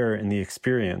who share in the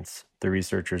experience, the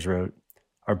researchers wrote,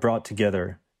 are brought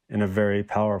together in a very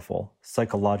powerful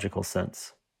psychological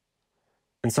sense.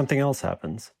 And something else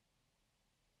happens.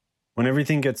 When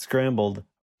everything gets scrambled,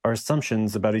 our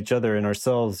assumptions about each other and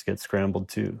ourselves get scrambled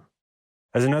too.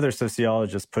 As another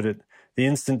sociologist put it, the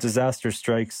instant disaster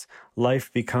strikes,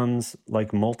 life becomes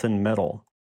like molten metal.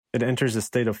 It enters a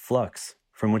state of flux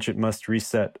from which it must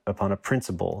reset upon a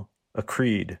principle, a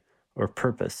creed, or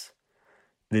purpose.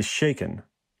 It is shaken,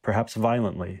 perhaps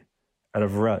violently, out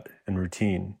of rut and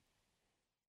routine.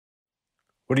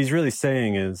 What he's really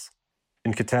saying is,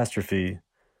 in catastrophe,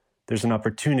 there's an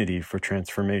opportunity for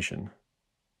transformation.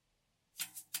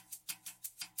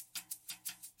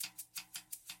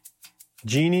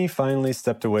 Genie finally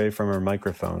stepped away from her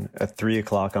microphone at 3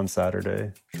 o'clock on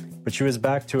Saturday, but she was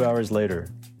back 2 hours later,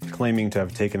 claiming to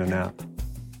have taken a nap.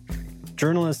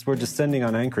 Journalists were descending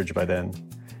on Anchorage by then,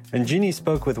 and Genie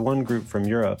spoke with one group from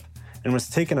Europe and was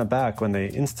taken aback when they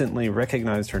instantly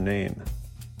recognized her name.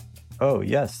 "Oh,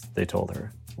 yes," they told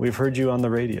her. "We've heard you on the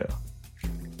radio."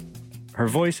 Her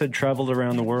voice had traveled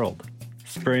around the world,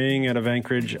 spraying out of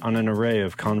Anchorage on an array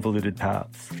of convoluted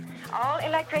paths. All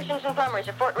electricians and plumbers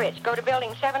of Fort Rich, go to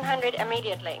building 700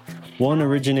 immediately. One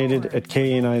originated at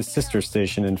KENI's sister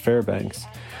station in Fairbanks,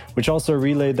 which also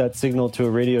relayed that signal to a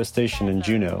radio station in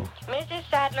Juneau. Mrs.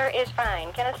 Sadler is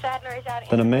fine. Kenneth Sadler is out.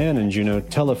 Then a man in Juneau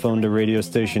telephoned a radio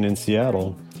station in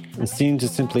Seattle and seemed to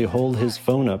simply hold his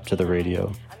phone up to the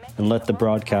radio and let the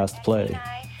broadcast play.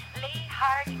 Lee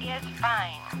Hart is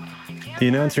fine. The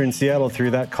announcer in Seattle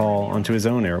threw that call onto his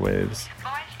own airwaves.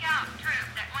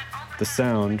 The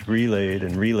sound, relayed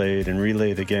and relayed and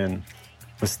relayed again,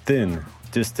 was thin,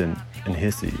 distant, and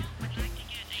hissy.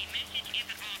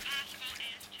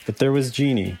 But there was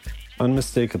Genie,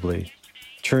 unmistakably,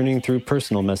 churning through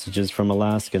personal messages from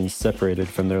Alaskans separated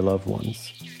from their loved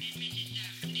ones.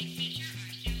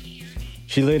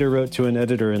 She later wrote to an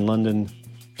editor in London,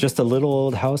 "Just a little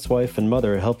old housewife and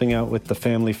mother helping out with the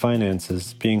family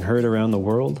finances, being heard around the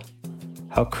world?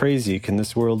 How crazy can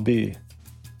this world be?"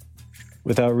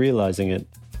 Without realizing it,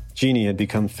 Genie had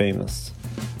become famous.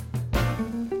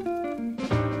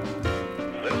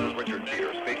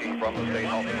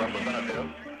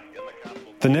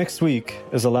 The next week,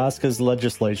 as Alaska's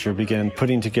legislature began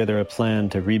putting together a plan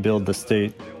to rebuild the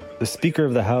state, the Speaker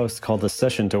of the House called a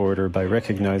session to order by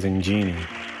recognizing Genie.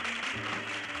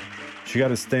 She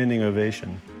got a standing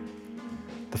ovation.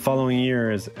 The following year,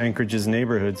 as Anchorage's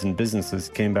neighborhoods and businesses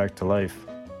came back to life,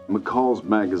 McCall's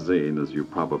magazine, as you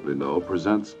probably know,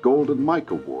 presents Golden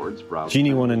Mike Awards for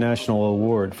Genie won a national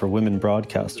award for women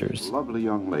broadcasters. A lovely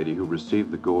young lady who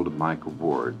received the Golden Mike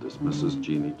Award, this Mrs.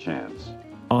 Genie Chance,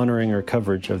 honoring her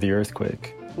coverage of the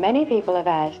earthquake. Many people have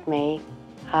asked me,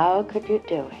 how could you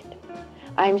do it?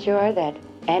 I'm sure that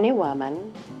any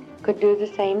woman could do the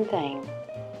same thing.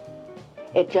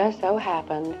 It just so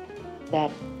happened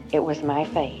that it was my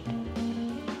fate.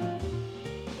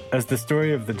 As the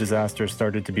story of the disaster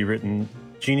started to be written,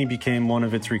 Genie became one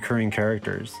of its recurring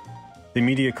characters. The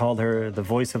media called her the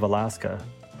voice of Alaska,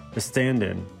 a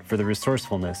stand-in for the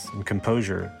resourcefulness and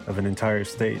composure of an entire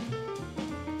state.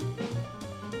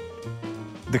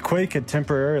 The quake had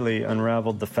temporarily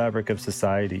unraveled the fabric of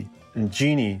society, and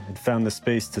Genie had found the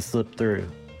space to slip through.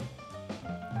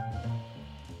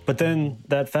 But then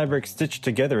that fabric stitched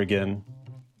together again,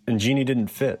 and Genie didn't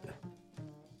fit.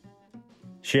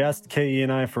 She asked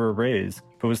KENI for a raise,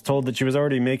 but was told that she was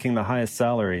already making the highest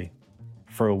salary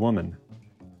for a woman.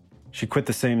 She quit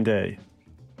the same day.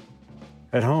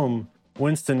 At home,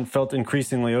 Winston felt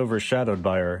increasingly overshadowed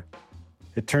by her.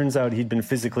 It turns out he'd been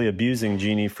physically abusing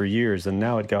Genie for years, and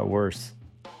now it got worse.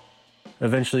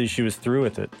 Eventually, she was through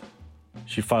with it.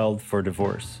 She filed for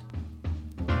divorce.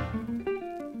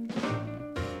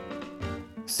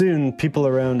 Soon, people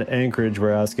around Anchorage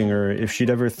were asking her if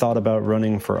she'd ever thought about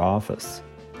running for office.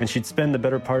 And she'd spend the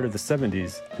better part of the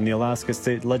 70s in the Alaska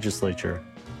State Legislature,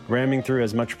 ramming through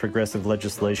as much progressive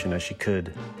legislation as she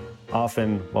could,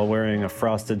 often while wearing a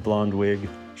frosted blonde wig,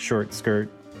 short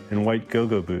skirt, and white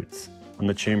go-go boots on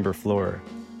the chamber floor.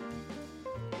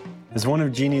 As one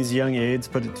of Genie's young aides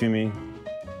put it to me,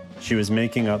 she was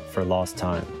making up for lost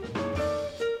time.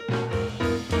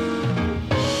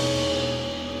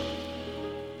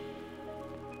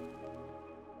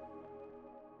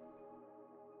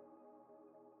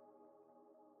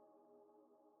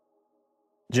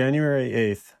 January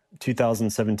 8th,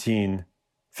 2017,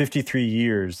 53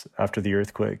 years after the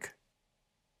earthquake.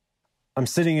 I'm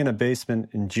sitting in a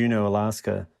basement in Juneau,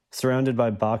 Alaska, surrounded by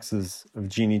boxes of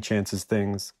Genie Chance's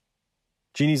things.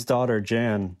 Genie's daughter,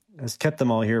 Jan, has kept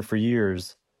them all here for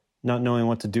years, not knowing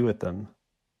what to do with them.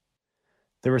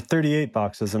 There were 38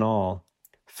 boxes in all,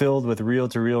 filled with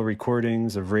reel-to-reel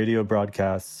recordings of radio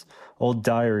broadcasts, old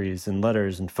diaries and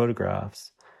letters and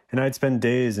photographs. And I'd spend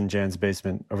days in Jan's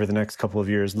basement over the next couple of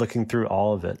years looking through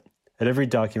all of it, at every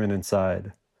document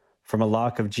inside, from a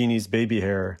lock of Genie's baby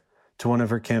hair to one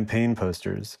of her campaign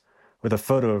posters with a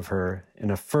photo of her in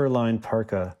a fur-lined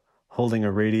parka holding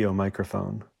a radio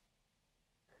microphone.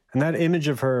 And that image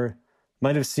of her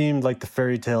might have seemed like the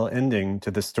fairy tale ending to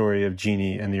the story of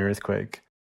Genie and the earthquake.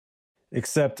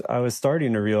 Except I was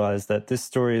starting to realize that this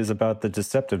story is about the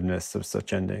deceptiveness of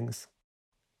such endings,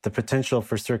 the potential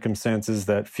for circumstances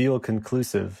that feel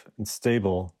conclusive and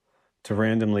stable to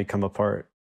randomly come apart.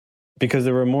 Because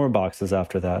there were more boxes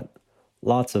after that,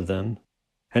 lots of them.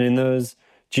 And in those,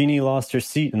 Genie lost her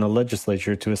seat in the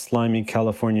legislature to a slimy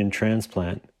Californian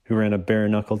transplant who ran a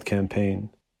bare-knuckled campaign.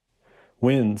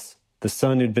 Wins, the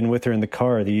son who'd been with her in the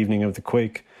car the evening of the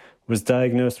quake, was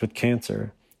diagnosed with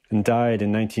cancer and died in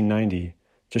 1990,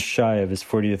 just shy of his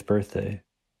 40th birthday.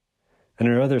 And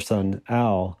her other son,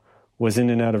 Al, was in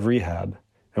and out of rehab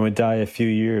and would die a few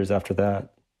years after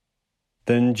that.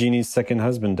 Then Genie's second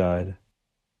husband died.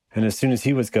 And as soon as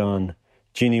he was gone,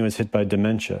 Genie was hit by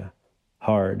dementia,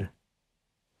 hard.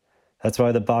 That's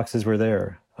why the boxes were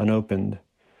there, unopened.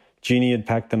 Genie had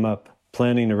packed them up,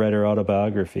 planning to write her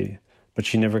autobiography, but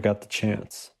she never got the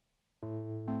chance.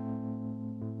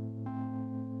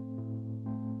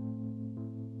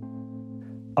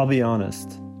 I'll be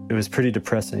honest, it was pretty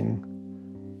depressing.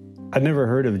 I'd never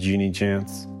heard of Genie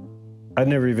Jantz. I'd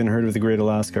never even heard of the Great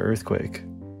Alaska Earthquake.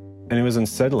 And it was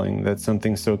unsettling that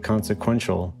something so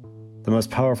consequential, the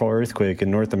most powerful earthquake in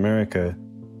North America,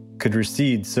 could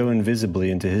recede so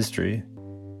invisibly into history.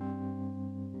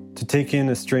 To take in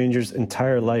a stranger's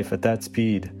entire life at that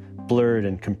speed, blurred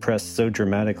and compressed so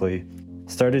dramatically,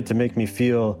 started to make me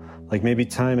feel like maybe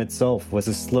time itself was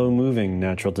a slow-moving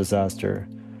natural disaster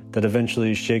that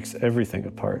eventually shakes everything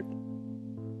apart.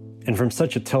 And from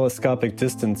such a telescopic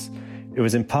distance, it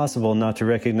was impossible not to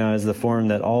recognize the form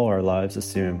that all our lives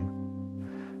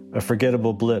assume. A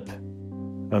forgettable blip,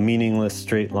 a meaningless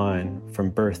straight line from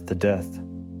birth to death.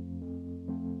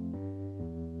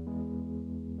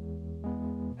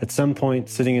 At some point,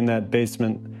 sitting in that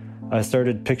basement, I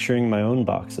started picturing my own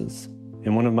boxes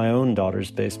in one of my own daughter's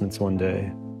basements one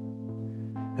day.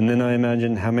 And then I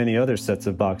imagined how many other sets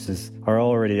of boxes are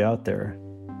already out there,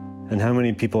 and how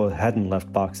many people hadn't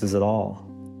left boxes at all.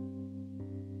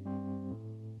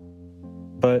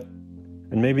 But,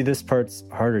 and maybe this part's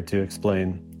harder to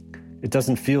explain, it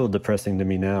doesn't feel depressing to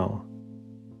me now.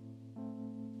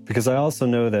 Because I also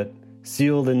know that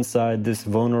sealed inside this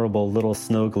vulnerable little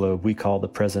snow globe we call the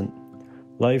present,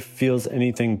 life feels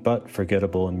anything but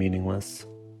forgettable and meaningless.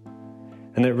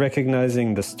 And that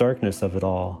recognizing the starkness of it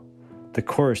all, the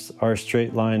course our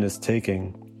straight line is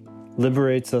taking,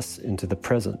 liberates us into the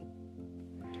present.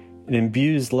 It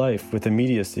imbues life with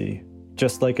immediacy,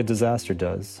 just like a disaster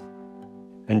does.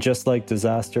 And just like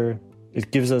disaster,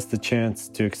 it gives us the chance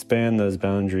to expand those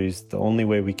boundaries the only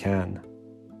way we can,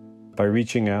 by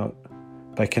reaching out,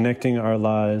 by connecting our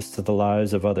lives to the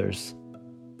lives of others,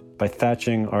 by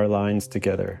thatching our lines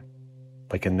together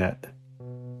like a net.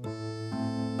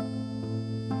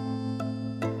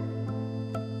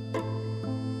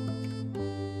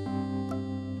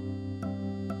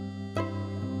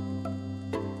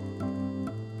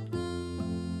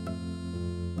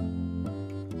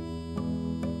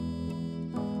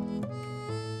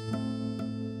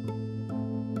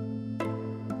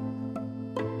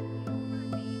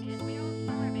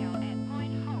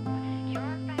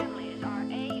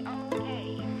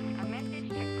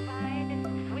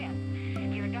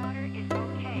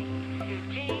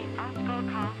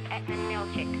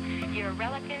 Your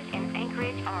relatives in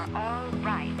Anchorage are all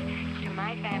right. To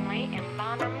my family in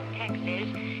Bonham, Texas,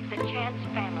 the Chance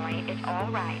family is all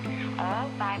right. All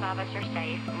 5 of us are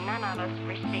safe. None of us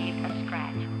received a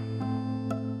scratch.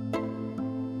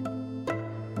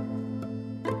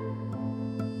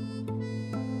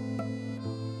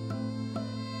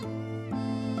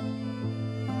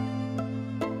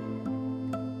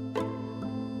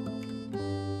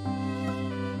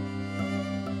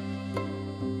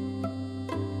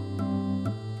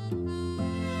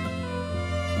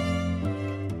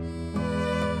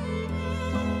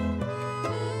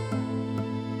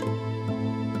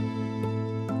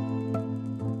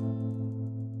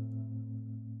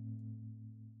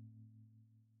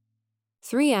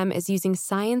 .3M is using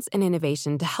science and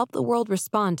innovation to help the world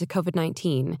respond to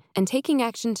COVID-19 and taking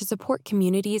action to support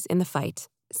communities in the fight.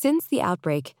 Since the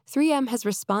outbreak, 3M has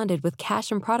responded with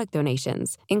cash and product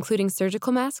donations, including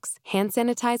surgical masks, hand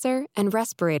sanitizer, and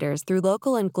respirators through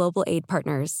local and global aid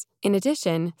partners. In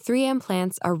addition, 3M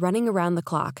plants are running around the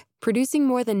clock, producing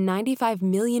more than 95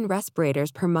 million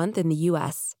respirators per month in the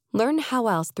U.S. Learn how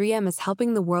else 3M is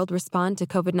helping the world respond to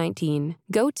COVID-19.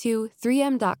 Go to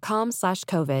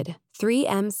 3m.com/COVID.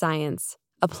 3M Science.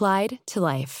 Applied to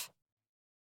life.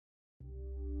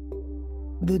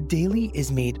 The Daily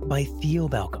is made by Theo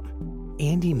Balcom,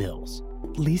 Andy Mills,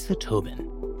 Lisa Tobin,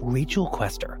 Rachel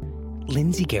Quester,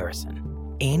 Lindsay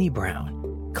Garrison, Annie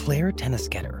Brown, Claire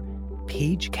Tennisketter,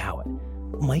 Paige Cowett,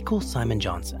 Michael Simon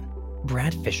Johnson,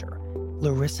 Brad Fisher,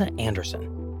 Larissa Anderson,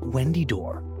 Wendy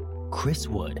Dorr, Chris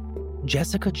Wood,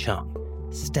 Jessica Chung,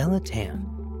 Stella Tan,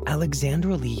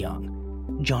 Alexandra Lee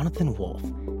Young, Jonathan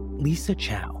Wolfe, Lisa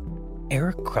Chow,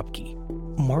 Eric Krupke,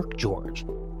 Mark George,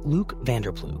 Luke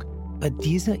Vanderplug,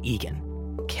 Adiza Egan,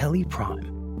 Kelly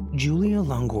Prime, Julia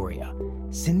Longoria,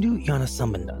 Sindhu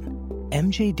Yanasambandhan,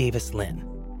 MJ Davis Lynn,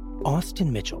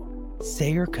 Austin Mitchell,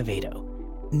 Sayer Cavedo,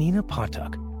 Nina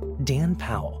Patuk, Dan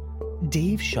Powell,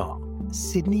 Dave Shaw,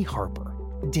 Sydney Harper,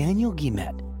 Daniel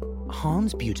Guimet,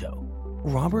 Hans Butow,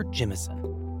 Robert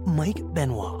Jimison, Mike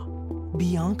Benoit,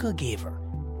 Bianca Gaver,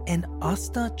 and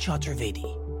Asta Chaturvedi.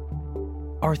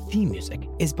 Our theme music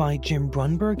is by Jim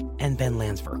Brunberg and Ben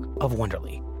Landsberg of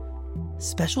Wonderly.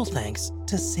 Special thanks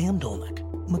to Sam Dolnick,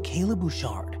 Michaela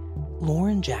Bouchard,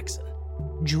 Lauren Jackson,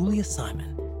 Julia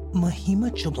Simon,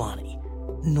 Mahima Chablani,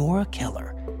 Nora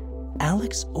Keller,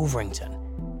 Alex Overington,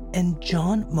 and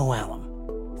John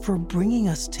Moallam for bringing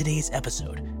us today's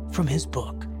episode from his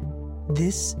book,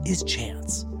 This is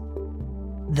Chance.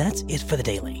 That's it for the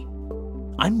Daily.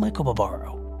 I'm Michael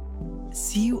Barbaro.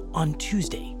 See you on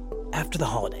Tuesday after the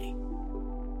holiday.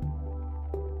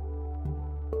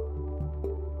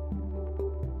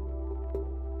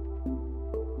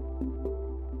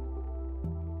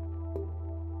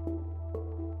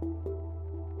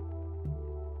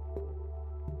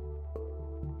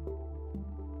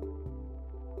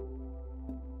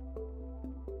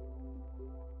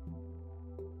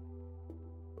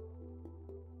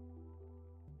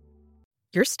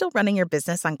 You're still running your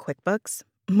business on QuickBooks?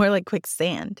 More like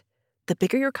quicksand. The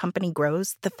bigger your company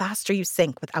grows, the faster you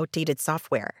sync with outdated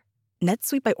software.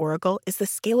 NetSuite by Oracle is the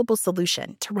scalable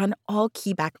solution to run all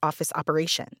key back office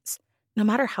operations, no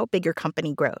matter how big your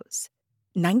company grows.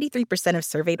 93% of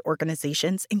surveyed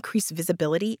organizations increase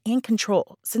visibility and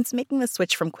control since making the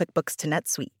switch from QuickBooks to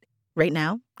NetSuite. Right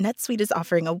now, NetSuite is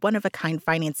offering a one-of-a-kind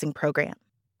financing program.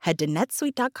 Head to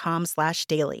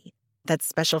netsuite.com/daily. That's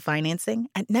special financing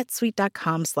at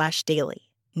netsuite.com/daily.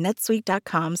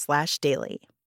 netsuite.com/daily.